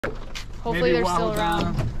Hopefully they're still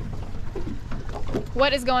around.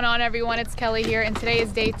 What is going on, everyone? It's Kelly here, and today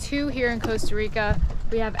is day 2 here in Costa Rica.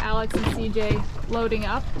 We have Alex and CJ loading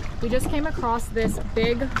up. We just came across this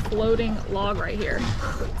big floating log right here.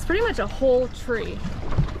 It's pretty much a whole tree.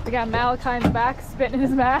 We got Malachi in the back spitting in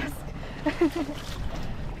his mask.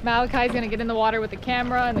 Malachi's gonna get in the water with the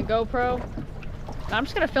camera and the GoPro. I'm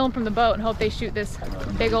just gonna film from the boat and hope they shoot this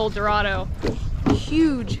big old Dorado.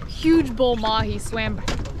 Huge bull mahi swam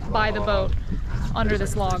by the boat under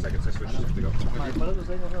this log.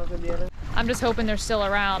 I'm just hoping they're still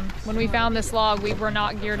around. When we found this log, we were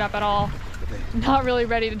not geared up at all. Not really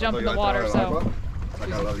ready to jump in the water, so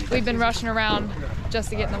we've been rushing around just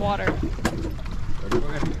to get in the water.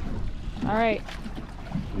 All right.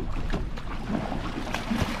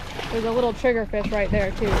 There's a little triggerfish right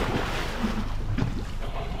there too.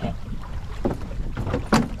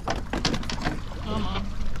 Come on.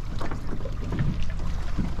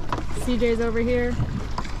 CJ's over here.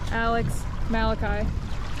 Alex, Malachi.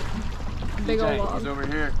 Big old log. He's over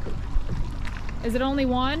here. Is it only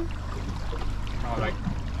one? No, like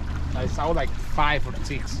I saw like 5 or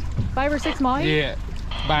 6. 5 or 6 mahi? Yeah,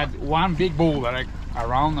 but one big bull, like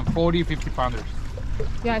around 40-50 pounders.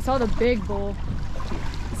 Yeah, I saw the big bull.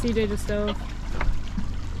 CJ just dove.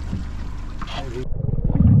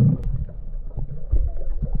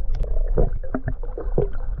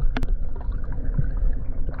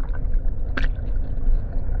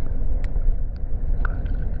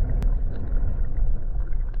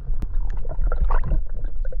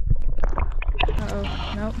 Uh-oh,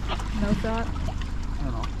 nope, no shot. I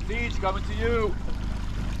don't know. Siege coming to you.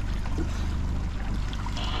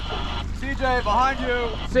 CJ, behind you.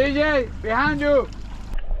 CJ, behind you.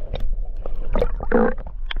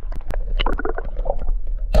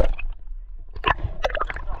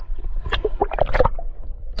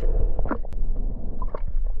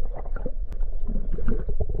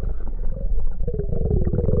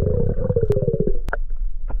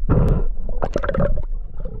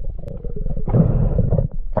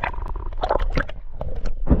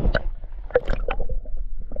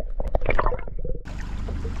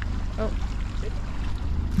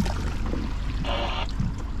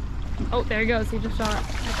 Oh, there he goes. He just shot.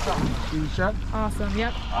 You shot? Awesome.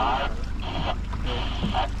 Yep.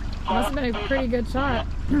 Must have been a pretty good shot.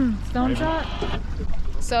 Stone shot.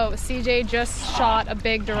 So CJ just shot a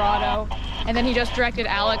big Dorado, and then he just directed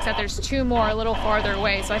Alex that there's 2 more a little farther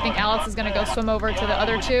away. So I think Alex is gonna go swim over to the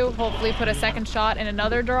other 2, hopefully put a second shot in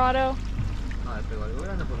another Dorado.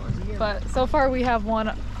 But so far we have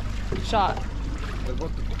 1 shot.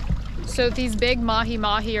 So these big mahi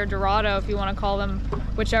mahi or Dorado, if you want to call them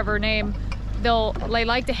whichever name, they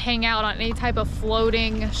like to hang out on any type of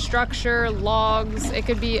floating structure, logs. It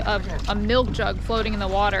could be a milk jug floating in the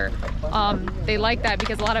water. They like that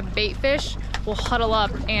because a lot of bait fish will huddle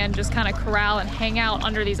up and just kind of corral and hang out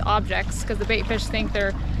under these objects because the bait fish think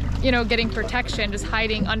they're, you know, getting protection, just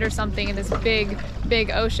hiding under something in this big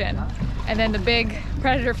ocean. And then the big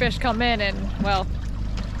predator fish come in and, well,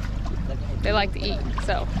 they like to eat.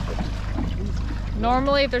 So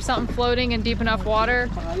normally if there's something floating in deep enough water,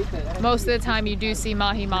 most of the time you do see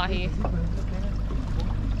mahi mahi.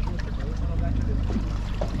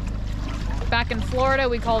 Back in Florida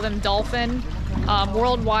we call them dolphin.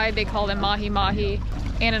 Worldwide they call them mahi mahi,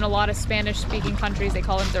 and in a lot of Spanish speaking countries they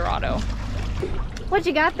call them Dorado. What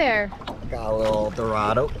you got there? Got a little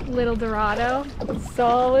Dorado. Little Dorado.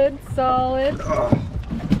 Solid.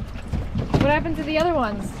 What happened to the other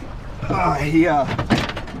ones?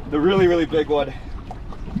 The really big one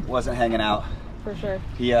wasn't hanging out. For sure.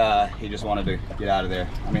 He just wanted to get out of there.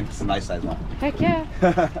 I mean, it's a nice size one. Heck yeah.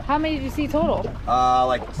 How many did you see total?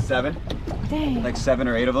 Like 7. Dang. Like 7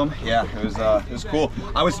 or 8 of them. Yeah, it was cool.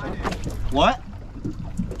 What?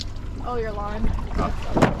 Oh, your line.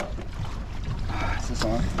 Is this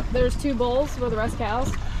on? There's 2 bulls. Were the rest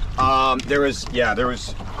cows? There was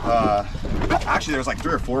actually there was like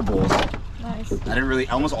 3 or 4 bulls. Nice. I didn't really,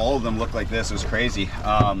 almost all of them looked like this. It was crazy.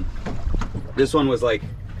 This one was like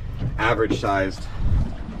average sized.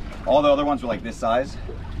 All the other ones were like this size,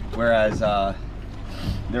 whereas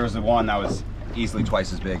there was the one that was easily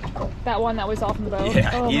twice as big. That one that we saw from the boat? Yeah,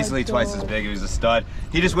 oh easily twice as big. He was a stud.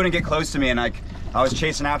 He just wouldn't get close to me, and I was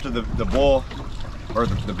chasing after the bull, or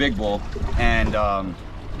the big bull, and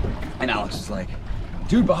Alex was like,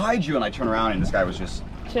 dude, behind you, and I turn around and this guy was just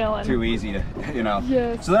chilling. Too easy to, you know.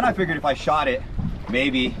 Yes. So then I figured if I shot it,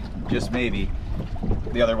 maybe, just maybe,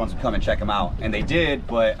 the other ones would come and check them out. And they did,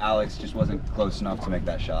 but Alex just wasn't close enough to make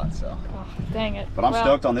that shot, so. Oh, dang it. But I'm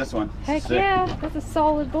stoked on this one. Heck sick. Yeah, that's a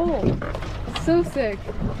solid bull. So sick.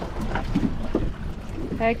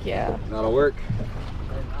 Heck yeah. That'll work.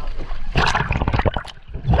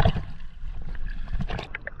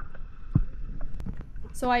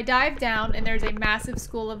 So I dive down and there's a massive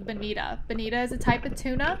school of bonita. Bonita is a type of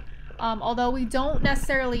tuna. Although we don't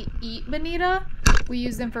necessarily eat bonita, we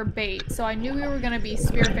use them for bait. So I knew we were going to be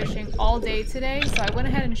spearfishing all day today, so I went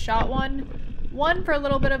ahead and shot one. One for a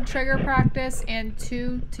little bit of trigger practice, and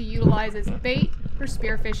two to utilize as bait for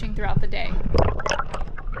spearfishing throughout the day.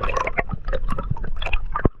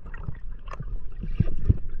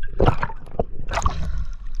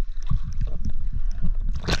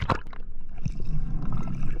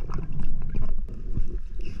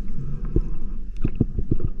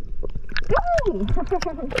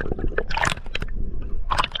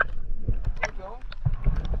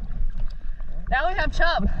 Now we have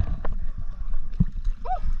chub.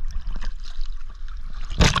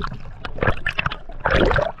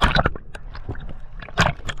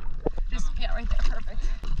 Just, yeah, right there, perfect.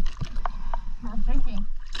 Thinking.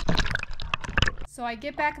 So I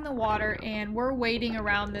get back in the water and we're waiting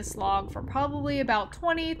around this log for probably about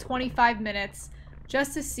 20-25 minutes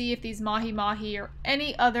just to see if these mahi mahi or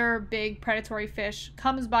any other big predatory fish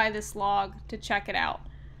comes by this log to check it out.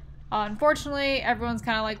 Unfortunately, everyone's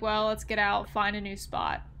kind of like, well, let's get out, find a new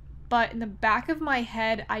spot. But in the back of my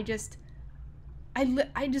head, I just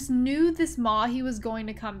knew this mahi was going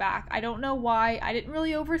to come back. I don't know why. I didn't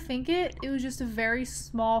really overthink it. It was just a very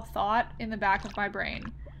small thought in the back of my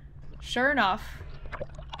brain. Sure enough,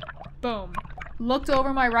 boom. Looked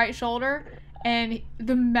over my right shoulder and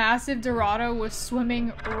the massive Dorado was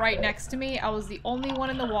swimming right next to me. I was the only one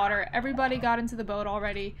in the water. Everybody got into the boat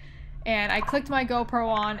already. And I clicked my GoPro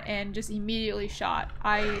on and just immediately shot.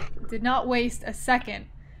 I did not waste a second.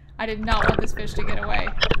 I did not want this fish to get away.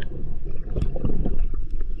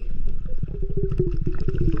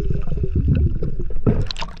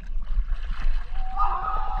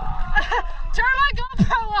 Turn my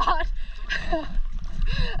GoPro on!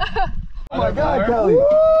 Oh my God, Kelly!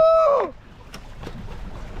 Woo!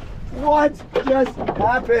 What just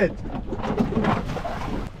happened?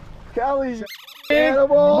 Kelly!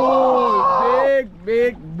 Animal!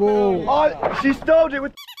 Big bull. Oh, she stoned it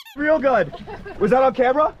with real good. Was that on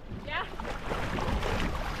camera? Yeah.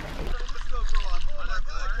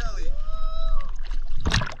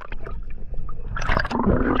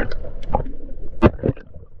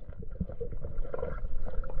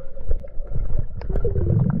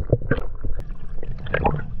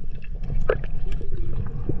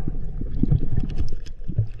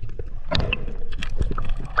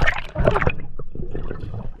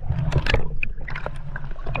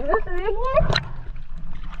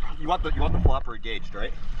 You want the flopper engaged,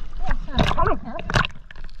 right?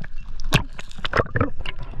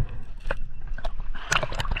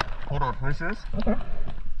 Hold on, where's this? Okay.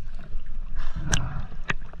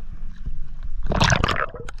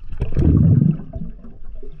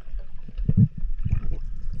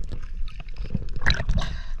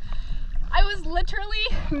 I was literally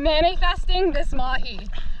manifesting this mahi.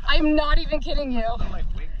 I'm not even kidding you.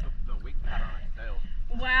 The wing pattern on its tail.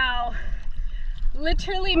 Wow.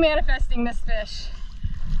 Literally manifesting this fish.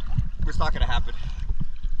 It's not gonna happen.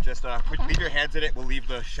 Just leave your hands in it. We'll leave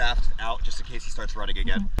the shaft out just in case he starts running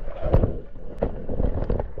again.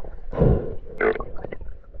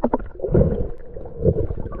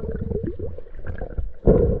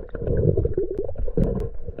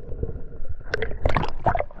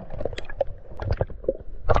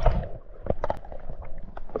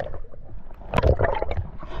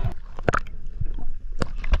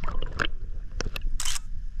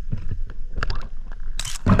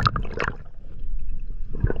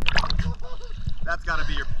 That's got to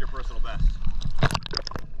be your personal best.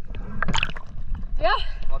 Yeah.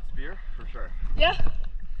 On spear, for sure. Yeah.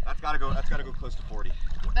 That's got to go close to 40.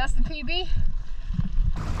 That's the PB.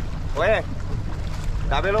 Oye,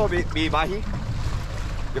 dámelo mi mahi.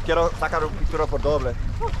 Yo quiero sacar un pictura por doble.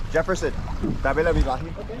 Jefferson, dámelo mi mahi.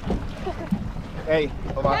 Hey,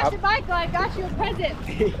 Master Michael, I got you a present.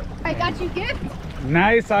 I got you a gift.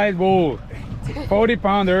 Nice size bull. 40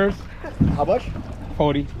 pounders. how much?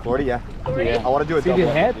 40. 40, yeah. 40? Yeah, I want to do a See double.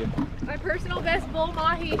 the head? My personal best bull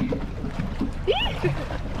mahi.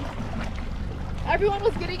 Everyone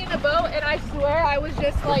was getting in the boat and I swear I was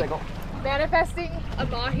just like manifesting a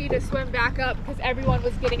mahi to swim back up because everyone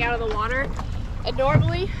was getting out of the water. And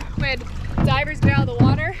normally when divers get out of the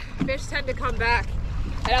water, fish tend to come back.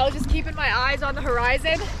 And I was just keeping my eyes on the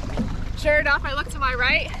horizon. Sure enough, I looked to my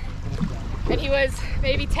right and he was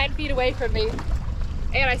maybe 10 feet away from me.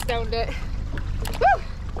 And I stoned it. Woo!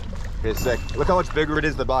 It's sick. Look how much bigger it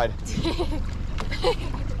is than mine.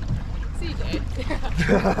 CJ.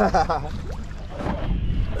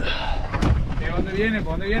 ¿De dónde viene?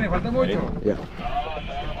 ¿Por dónde viene? ¿Falta mucho? Yeah.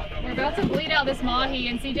 We're about to bleed out this mahi,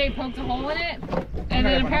 and CJ poked a hole in it, and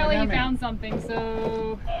then apparently he found something,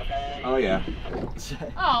 so... Oh yeah.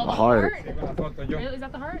 Oh, the Heart. heart? Really? Is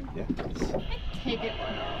that the heart? Yeah. Take it.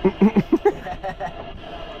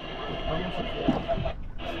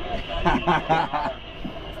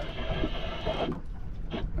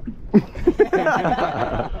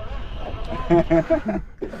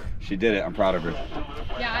 She did it. I'm proud of her.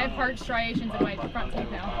 Yeah, I have heart striations in my front teeth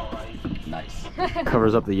now. Nice.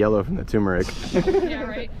 Covers up the yellow from the turmeric. Yeah,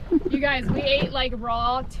 right. You guys, we ate like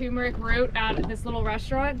raw turmeric root at this little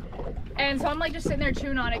restaurant. And so I'm like just sitting there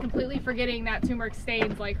chewing on it, completely forgetting that turmeric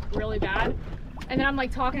stains like really bad. And then I'm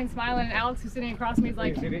like talking and smiling, and Alex who's sitting across me is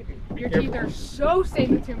like, your teeth are so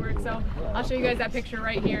stained with turmeric. So I'll show you guys that picture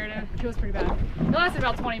right here, and it feels pretty bad. It lasted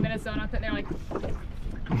about 20 minutes though, and I'm sitting there like,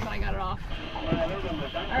 but I got it off.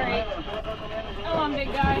 Alright. Come on,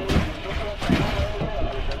 big guy.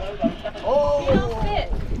 Oh! He don't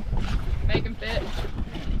fit. Make him fit.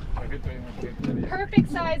 Perfect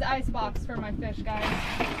size ice box for my fish, guys.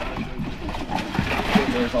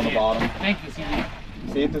 There's on the bottom. Thank you, CJ.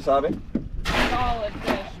 See it, Sabe? Solid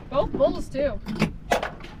fish. Both bulls too.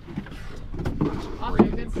 Off to a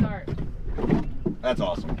good start. That's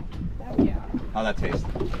awesome. Oh yeah. How'd that taste?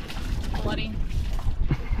 Bloody.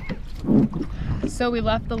 So we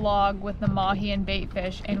left the log with the mahi and bait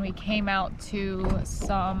fish, and we came out to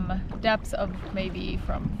some depths of maybe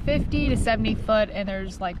from 50 to 70 foot, and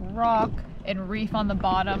there's like rock and reef on the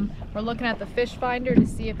bottom. We're looking at the fish finder to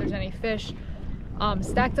see if there's any fish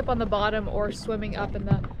stacked up on the bottom or swimming up in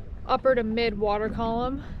the upper to mid water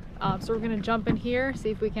column. So we're gonna jump in here, see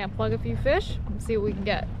if we can't plug a few fish, and see what we can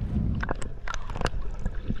get.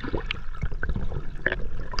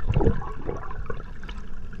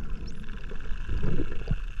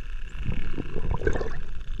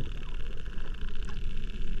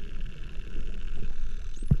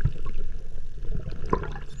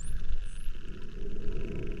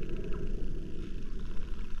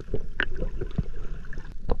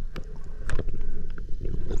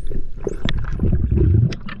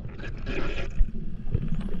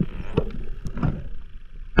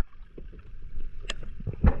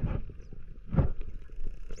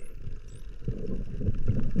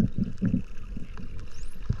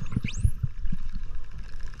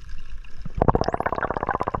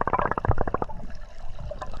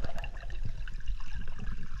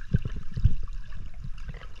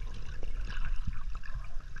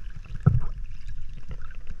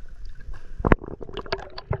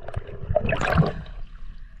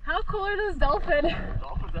 How cool are those dolphins?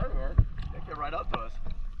 Dolphins everywhere. They came right up to us.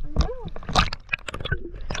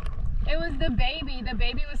 It was the baby. The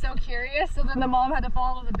baby was so curious, so then the mom had to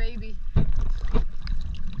follow the baby.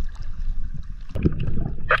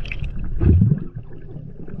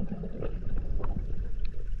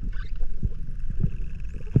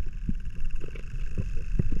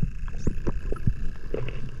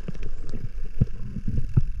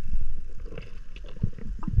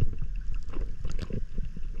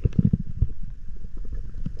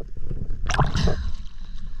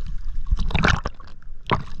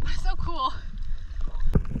 So cool.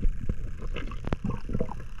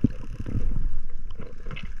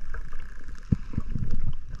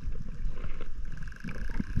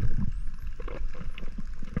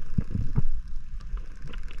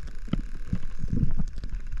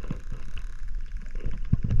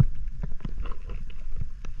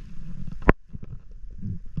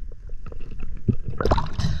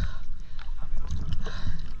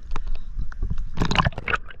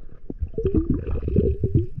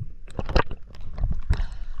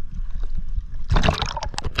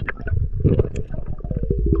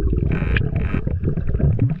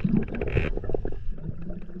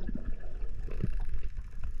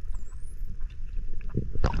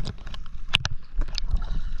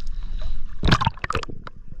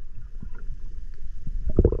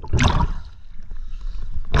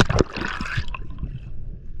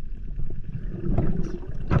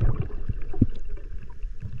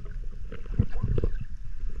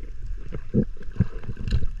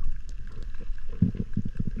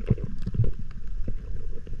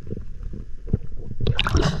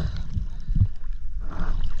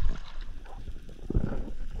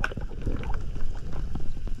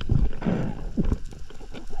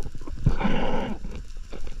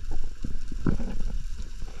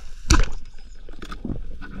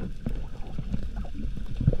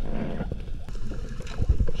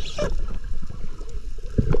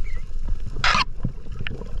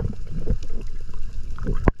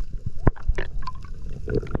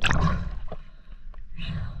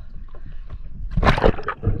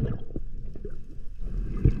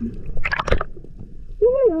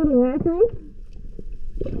 There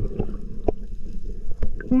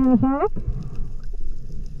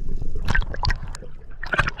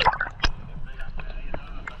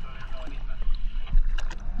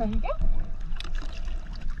you go.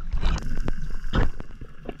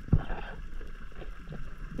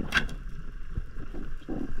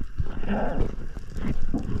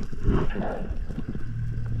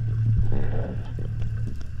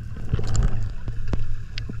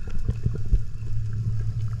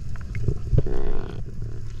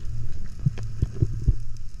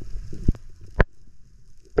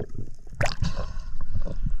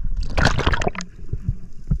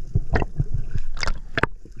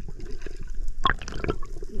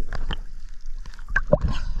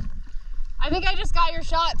 I think I just got your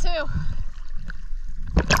shot too.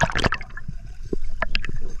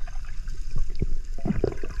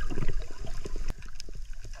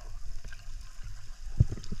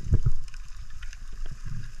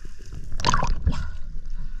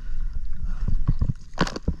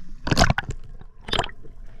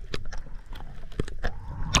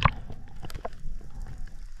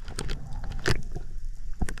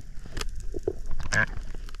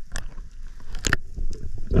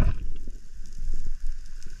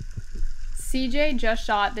 CJ just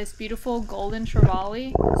shot this beautiful golden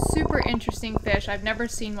trevally. Super interesting fish. I've never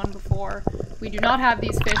seen one before. We do not have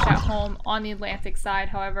these fish at home on the Atlantic side,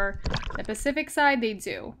 however, the Pacific side they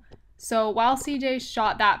do. So while CJ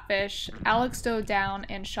shot that fish, Alex dove down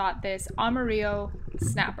and shot this armadillo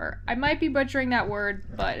snapper. I might be butchering that word,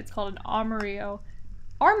 but it's called an armadillo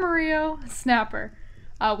snapper.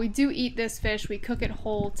 We do eat this fish. We cook it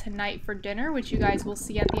whole tonight for dinner, which you guys will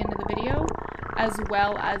see at the end of the video, as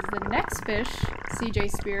well as the next fish,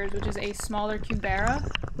 CJ spears, which is a smaller cubera,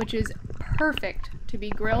 which is perfect to be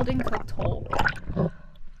grilled and cooked whole.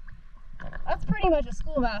 That's pretty much a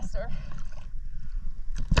schoolmaster.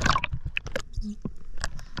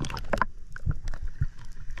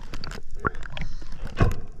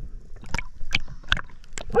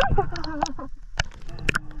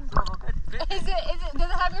 Does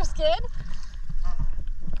it have your skin?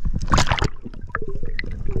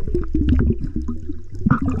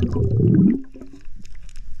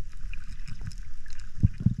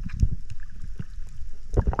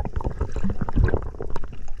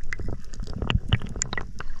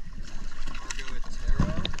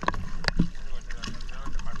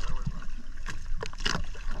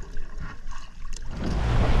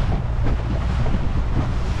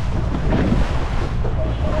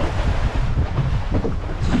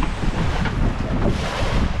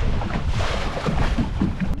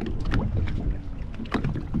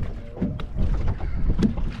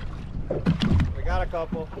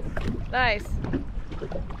 Couple. Nice.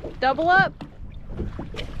 Double up.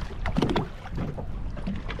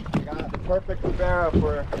 I got the perfect cubera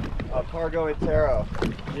for a cargo intero.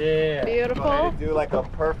 Yeah. Beautiful. Going to do like a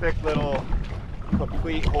perfect little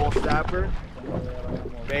complete whole snapper,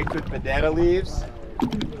 baked with banana leaves.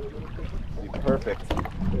 Be perfect.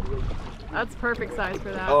 That's perfect size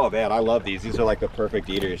for that. Oh man, I love these. These are like the perfect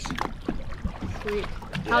eaters. Sweet.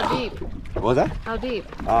 How deep? What was that? How deep?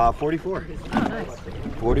 44. Oh, nice.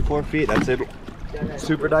 44 feet, that's it.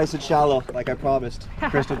 Super nice and shallow, like I promised.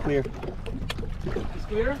 Crystal clear. It's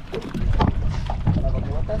clear?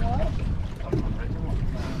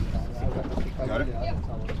 Got it? Yep.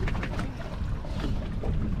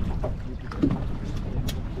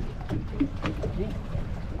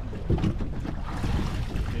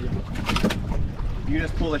 You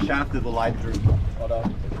just pull the shaft of the line through. Hold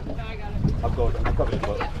on. No, I got it. I'm coming in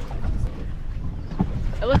boat. Yeah.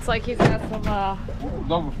 It looks like he's got some,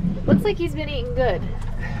 No. looks like he's been eating good.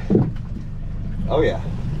 Oh yeah.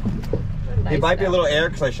 Nice He might be a stuff. little air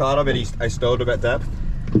because I shot him and I stowed him at depth.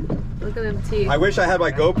 Look at them teeth. I wish I had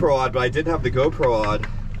my GoPro on, but I didn't have the GoPro on.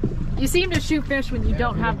 You seem to shoot fish when you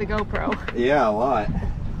don't have the GoPro. Yeah, a lot.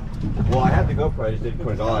 Well, I had the GoPro, I just didn't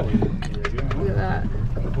put it on. Look at that.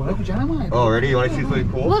 Oh, ready? You want to see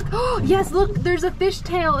something cool? Look, oh, yes, look, there's a fish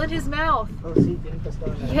tail in his mouth.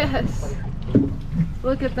 Yes.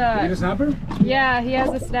 Look at Need a that. snapper? Yeah, he has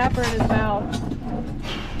a snapper in his mouth.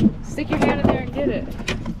 Stick your hand in there and get it.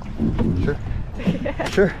 Sure. Yeah.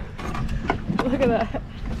 Sure. Look at that.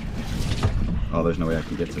 Oh, there's no way I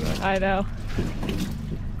can get to that. I know.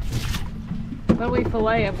 When we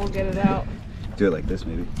fillet him, we'll get it out. Do it like this,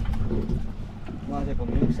 maybe.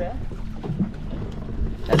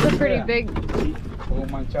 That's a pretty big.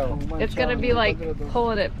 It's gonna be like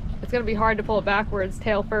pulling it. It's gonna be hard to pull it backwards,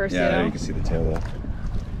 tail first. Yeah, you know? you can see the tail there.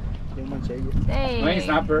 Dang. Nice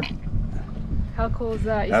snapper. How cool is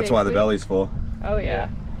that? You That's say why the sweet? belly's full. Oh yeah.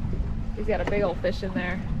 He's got a big old fish in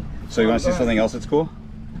there. So you want to see something else that's cool?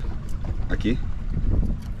 Aquí.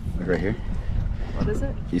 Look right here. What is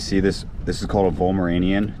it? You see this? This is called a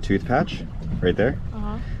Volmeranian tooth patch, right there.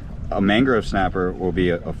 Uh-huh. A mangrove snapper will be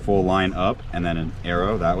a full line up and then an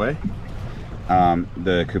arrow that way.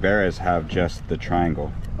 The Cuberas have just the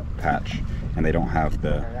triangle patch, and they don't have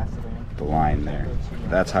the line there.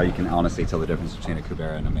 That's how you can honestly tell the difference between a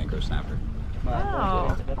Cubera and a mangrove snapper.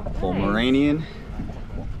 Oh. Volmeranian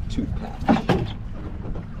tooth patch.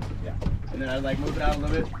 Yeah. And then I'd like move it out a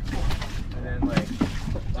little bit, and then like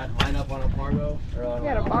I'd line up on a cargo or on We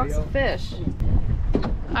got a box of fish.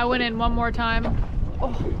 I went in one more time,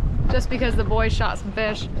 just because the boys shot some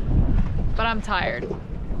fish, but I'm tired.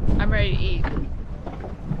 I'm ready to eat.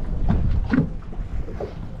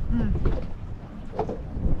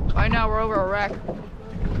 Right now we're over a wreck,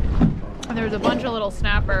 and there's a bunch of little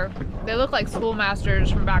snapper. They look like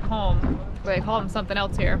schoolmasters from back home, but they call them something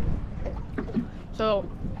else here. So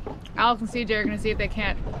Alex and CJ are gonna see if they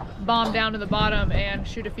can't bomb down to the bottom and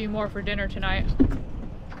shoot a few more for dinner tonight.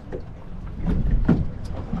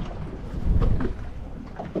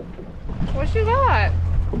 What you got?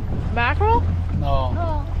 Mackerel? No.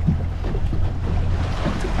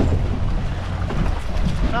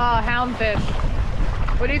 Oh, houndfish.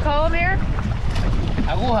 What do you call them here?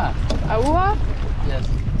 Aguja. Aguja? Yes.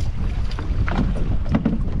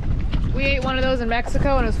 We ate one of those in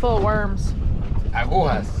Mexico and it was full of worms.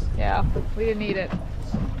 Agujas. Yeah, we didn't eat it.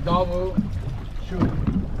 Double shoot.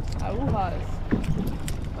 Agujas.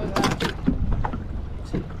 What is that?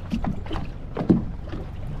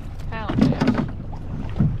 Houndfish.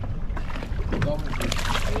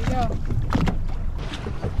 There you go.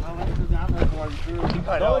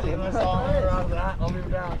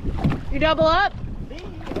 You double up?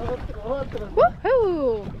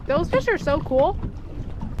 Woohoo! Those fish are so cool.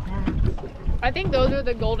 I think those are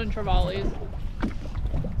the golden trevallies.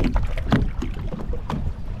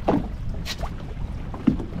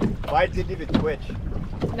 Mine didn't even twitch.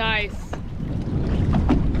 Nice.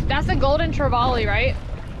 That's a golden trevally, right?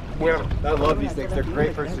 Yeah. I love these things. They're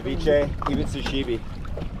great for ceviche, even sashimi.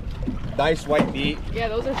 Nice white meat. Yeah,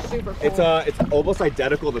 those are super cool. It's almost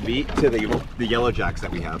identical to meat to the yellow jacks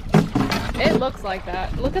that we have. It looks like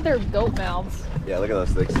that. Look at their goat mouths. Yeah, look at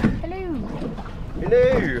those things. Hello.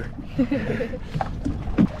 Hello.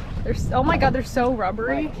 Oh my god, they're so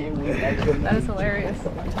rubbery. That is hilarious.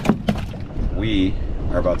 We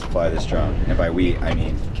are about to fly this drone, and by we I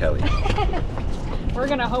mean Kelly. We're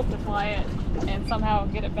gonna hope to fly it and somehow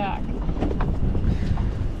get it back.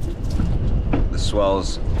 The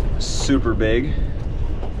swell's super big,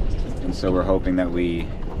 and so we're hoping that we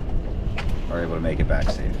are able to make it back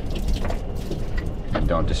safe and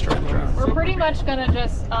don't destroy the drone. We're pretty much gonna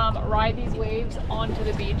just ride these waves onto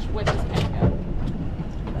the beach with this Mango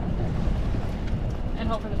and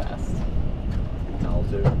hope for the best. I'll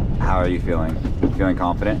do. How are you feeling? Feeling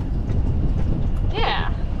confident?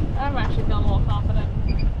 Yeah, I'm actually feeling a little confident.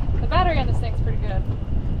 The battery on this thing's pretty good.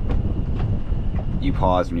 You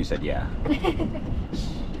paused when you said yeah.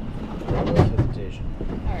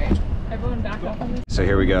 Alright, everyone back up on this. So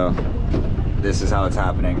here we go. This is how it's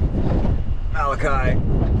happening. Malachi,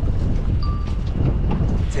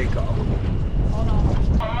 take off. Hold on.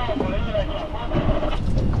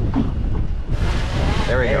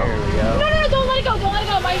 There we go. No, don't let it go, don't let it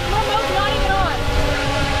go. My remote's not even on.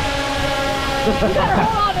 You better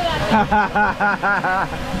hold on to that thing.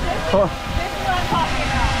 This is what I'm talking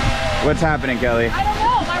about. What's happening, Kelly? I don't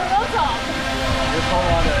know, my remote's off. Just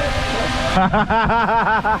hold on to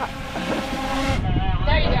it.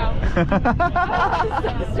 There you go.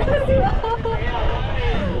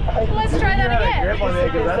 Let's try that again. Grip on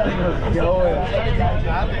it, 'cause that thing was going.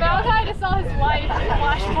 Malachi just saw his light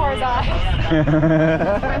flash before his eyes.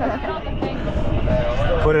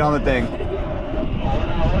 Put it on the thing.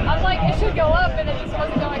 I'm like, it should go up, and it just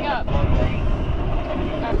wasn't going up.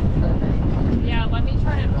 Yeah, let me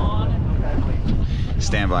turn it on.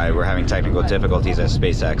 Stand by, we're having technical difficulties at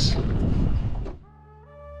SpaceX.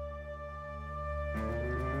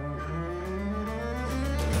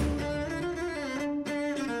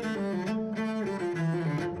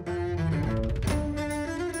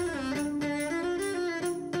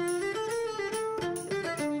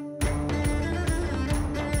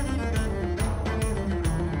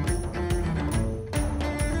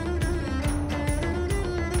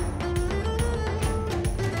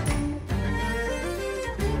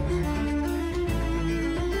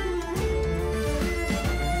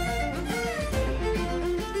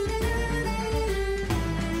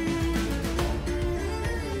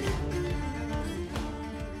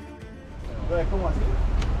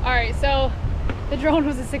 All right, so The drone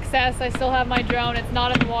was a success. I still have my drone. It's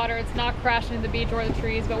not in the water. It's not crashing into the beach or the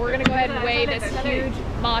trees, but we're gonna go ahead and weigh this huge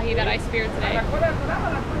mahi that I speared today.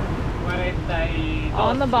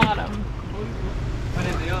 On the bottom.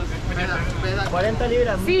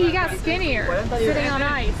 See, he got skinnier sitting on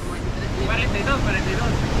ice.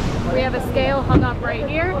 We have a scale hung up right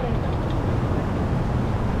here.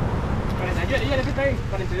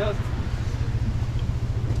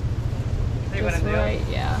 Just right,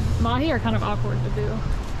 yeah. Mahi are kind of awkward to do.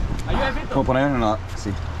 ¿Puedo poner o no?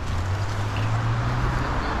 Sí.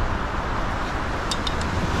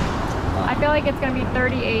 I feel like it's gonna be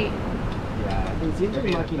 38. Yeah, it seems to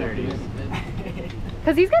be 30s.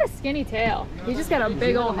 Because he's got a skinny tail. He's just got a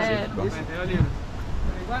big old head. Hold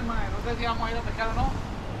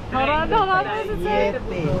on, hold on. What does it say?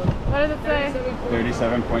 What does it say?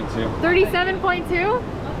 37.2. 37.2?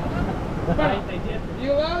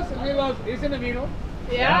 You lost, we lost. It's in the middle.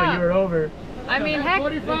 Yeah. You were over. I mean, heck.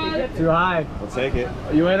 45. Too high. We'll take it.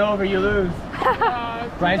 You went over, you lose.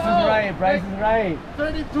 Price is right, price is right.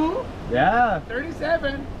 32, Yeah.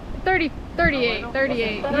 37, 38.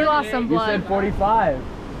 You lost some You blood. said 45.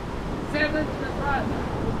 7,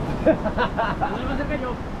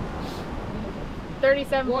 37.8,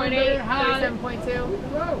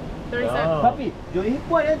 37.2, 37. Papi, yo dije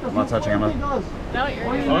 40. I'm not touching him. No,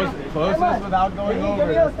 you're Closest without going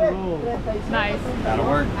over. That's the rule. nice. That'll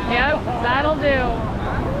work. Yep, that'll do.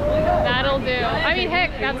 That'll do. I mean,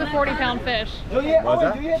 heck, that's a 40-pound fish. What's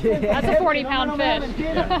that? That's a 40-pound fish.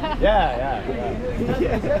 Yeah.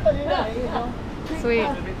 Sweet.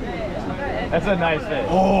 That's a nice fish.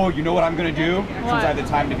 Oh, you know what I'm gonna do? Since I have the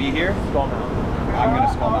time to be here, Skull mount. I'm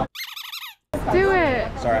gonna skull mount. Do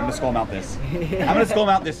it. Sorry, I'm gonna skull mount this. I'm gonna skull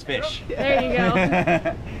mount this fish. There you go.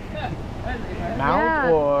 Mount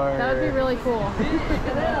Yeah, or? that would be really cool.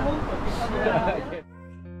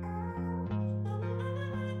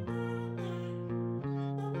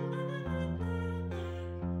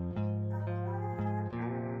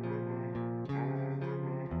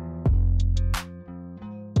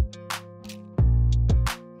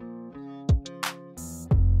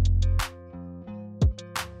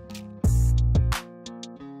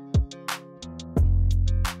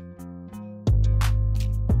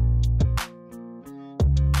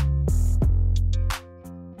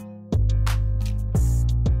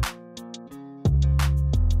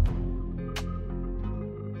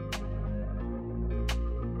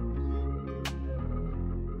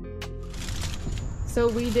 So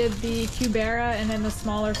we did the cubera and then the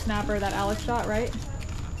smaller snapper that Alex shot, right?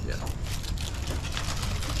 Yeah.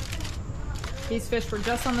 These fish were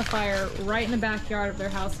just on the fire right in the backyard of their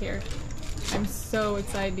house here. I'm so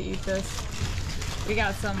excited to eat this. We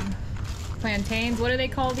got some plantains. What do they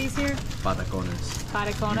call these here? Patacones.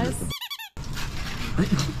 Patacones.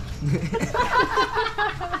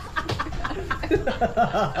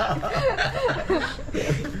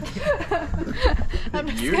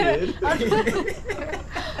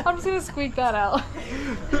 I'm just gonna squeak that out.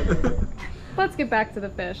 Let's get back to the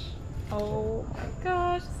fish. Oh my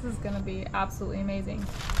gosh, this is gonna be absolutely amazing.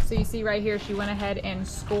 So you see right here, she went ahead and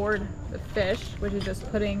scored the fish, which is just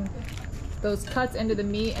putting those cuts into the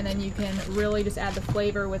meat, and then you can really just add the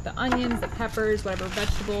flavor with the onions, the peppers, whatever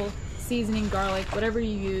vegetable, seasoning, garlic, whatever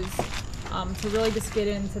you use, to really just get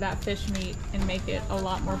into that fish meat and make it a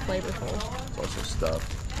lot more flavorful. It's also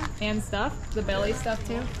stuffed. And stuff, the belly stuff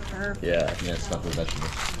too. Perfect. Yeah, stuffed with vegetables.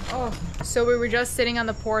 Oh, so we were just sitting on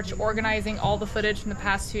the porch organizing all the footage from the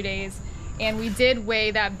past 2 days, and we did weigh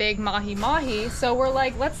that big mahi mahi. So we're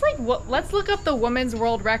like, let's look up the women's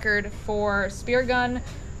world record for spear gun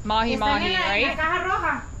mahi mahi, right?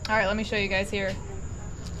 All right, let me show you guys here.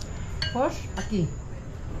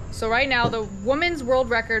 So right now, the women's world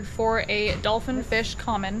record for a dolphin fish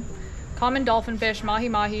common dolphin fish mahi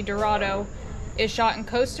mahi dorado is shot in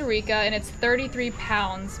Costa Rica, and it's 33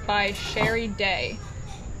 pounds by Sherry Day.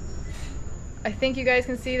 I think you guys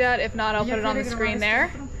can see that. If not, I'll put it on the screen there.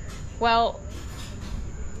 Well,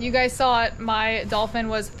 you guys saw it. My dolphin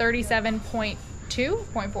was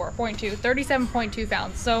 37.2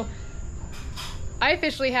 pounds. So I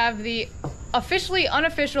officially have the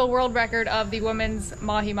unofficial world record of the women's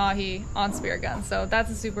mahi mahi on spear gun. So that's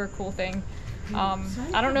a super cool thing.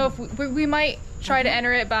 I don't know if we might try to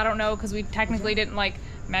enter it, but I don't know, because we technically didn't like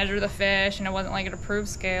measure the fish and it wasn't like an approved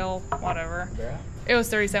scale, whatever. It was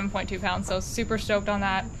 37.2 pounds, so super stoked on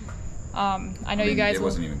that. I know you guys It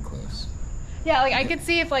wasn't even close. Yeah, like I could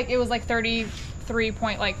see if like it was like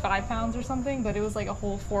 33.5 pounds or something, but it was like a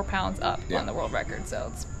whole 4 pounds up on the world record,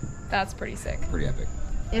 so that's pretty sick. Pretty epic.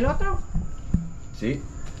 El otro. See?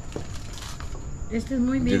 Este es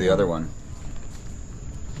muy Do vivo. the other one.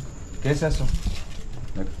 ¿Qué es eso?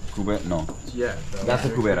 The cubera? No. Yeah. That's a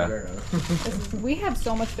cubera. We have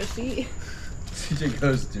so much fish to eat. CJ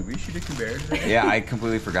goes, did we shoot a cubera today? Yeah, I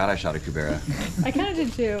completely forgot I shot a cubera. I kind of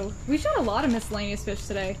did too. We shot a lot of miscellaneous fish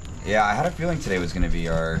today. Yeah, I had a feeling today was going to be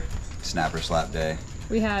our snapper slap day.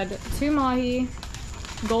 We had 2 mahi,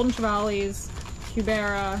 golden trevallies,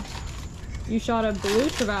 cubera. You shot a blue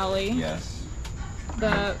trevally. Yes.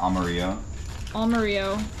 The Amarillo.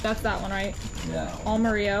 Almarillo. That's that one, right? Yeah.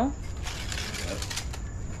 Almarillo.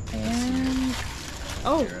 And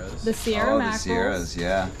oh, the Sierra mackerels. The Sierras,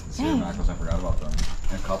 yeah. The Sierra mackerels, I forgot about them.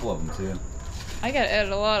 And a couple of them too. I gotta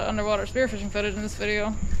edit a lot of underwater spearfishing footage in this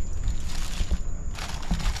video.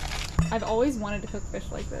 I've always wanted to cook fish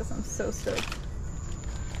like this. I'm so stoked.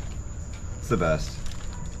 It's the best.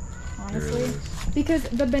 Honestly. It really is. Because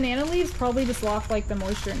the banana leaves probably just lock like the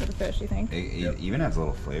moisture into the fish, you think? It even adds a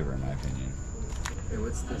little flavor in my opinion. Hey,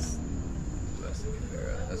 what's this? That's the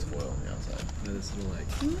cubera. That's foil on the outside. This little like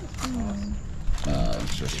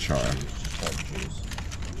It's just char. juice.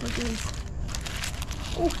 Look at this.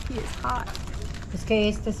 Oh, he is hot. Es que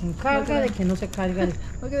este se encarga de que no se carga el...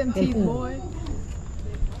 Look at them teeth, boy.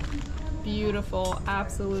 Beautiful.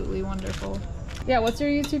 Absolutely wonderful. Yeah, what's your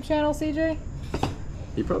YouTube channel, CJ?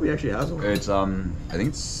 He probably actually has one. It's I think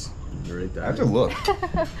it's. Right there. I have to look.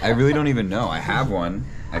 I really don't even know. I have one.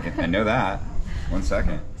 I know that. 1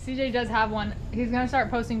 second. CJ does have one. He's gonna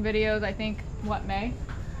start posting videos, I think, what, May?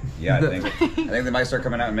 Yeah, I think they might start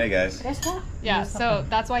coming out in May, guys. Yeah, so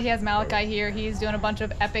that's why he has Malachi here. He's doing a bunch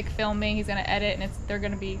of epic filming. He's gonna edit, and they're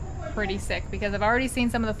gonna be pretty sick because I've already seen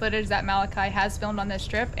some of the footage that Malachi has filmed on this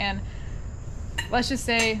trip, and let's just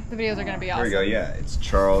say the videos are gonna be awesome. There we go. Yeah, it's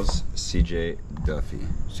Charles CJ Duffy.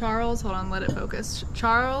 Charles, hold on, let it focus.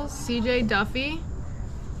 Charles CJ Duffy.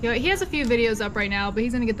 He has a few videos up right now, but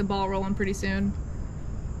he's gonna get the ball rolling pretty soon.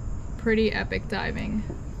 Pretty epic diving.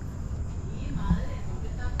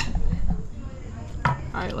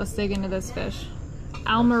 All right, let's dig into this fish.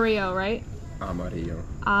 Almarillo, right? Amarillo.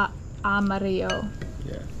 Amarillo.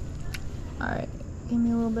 Yeah. All right, give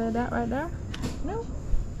me a little bit of that right there. No.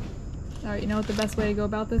 All right, you know what the best way to go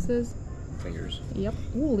about this is? Fingers. Yep.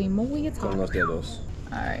 Holy moly, it's hot. Con los dedos.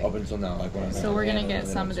 All right. Up until now, like when I So we're gonna get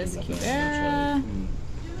some of this cubera.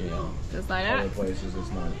 Yeah. Just like Other that. places it's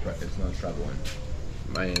not traveling.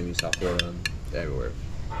 Miami, South Florida, everywhere.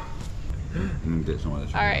 Get some of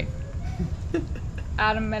this. All right.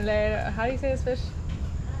 Amarillo. How do you say this fish?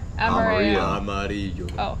 Amarillo. Amarillo.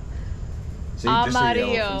 Oh. See, just say the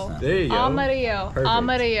Amarillo. elephants now. There you go. Amarillo. Perfect.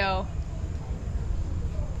 Amarillo.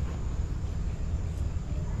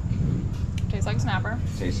 Tastes like snapper.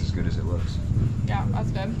 Tastes as good as it looks. Yeah, that's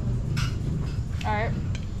good. All right.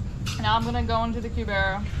 Now I'm gonna go into the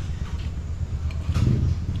cubera.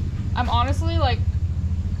 I'm honestly like,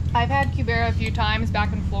 I've had cubera a few times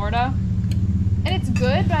back in Florida, and it's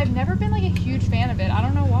good, but I've never been like a huge fan of it. I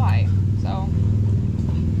don't know why. So,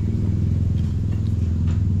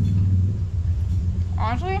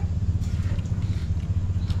 honestly,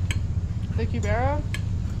 the cubera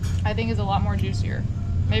I think is a lot more juicier.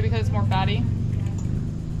 Maybe because it's more fatty.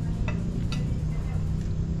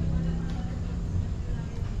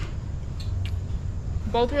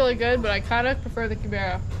 Both really good, but I kind of prefer the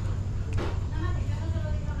cubera.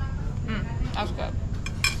 That's good.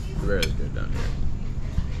 Cubera is good down here.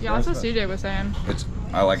 Yeah, that's what CJ was saying.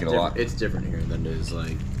 I like it a lot. It's different here than it is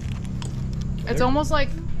like It's almost like,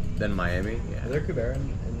 than Miami. Yeah. Is there cubera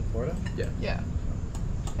in Florida? yeah.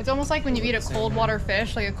 It's almost like when you eat a cold water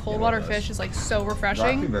fish. Like a cold water fish is like so They're actually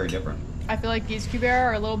refreshing. very different. I feel like these cubera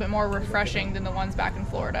are a little bit more refreshing than the ones back in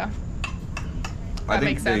Florida. I That think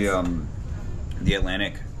makes sense. the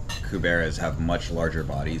Atlantic cuberas have much larger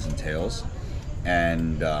bodies and tails,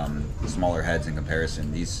 and smaller heads in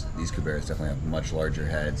comparison. These cuberas definitely have much larger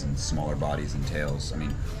heads and smaller bodies and tails. I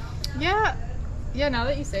mean, Yeah. Yeah, now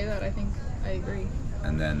that you say that, I think I agree.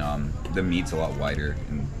 and then the meat's a lot wider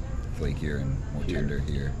and flakier and more tender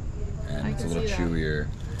here, and I it's a can little see that. chewier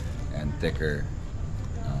and thicker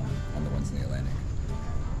on the ones in the Atlantic.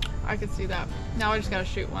 I could see that. Now I just gotta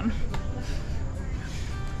shoot one.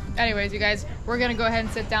 Anyways, you guys, we're gonna go ahead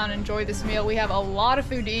and sit down and enjoy this meal. We have a lot of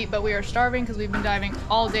food to eat, but we are starving because we've been diving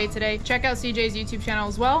all day today. Check out CJ's YouTube channel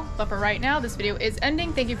as well. But for right now, this video is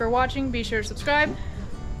ending. Thank you for watching. Be sure to subscribe,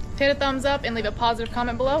 hit a thumbs up, and leave a positive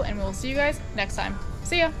comment below, and we will see you guys next time.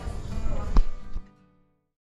 See ya!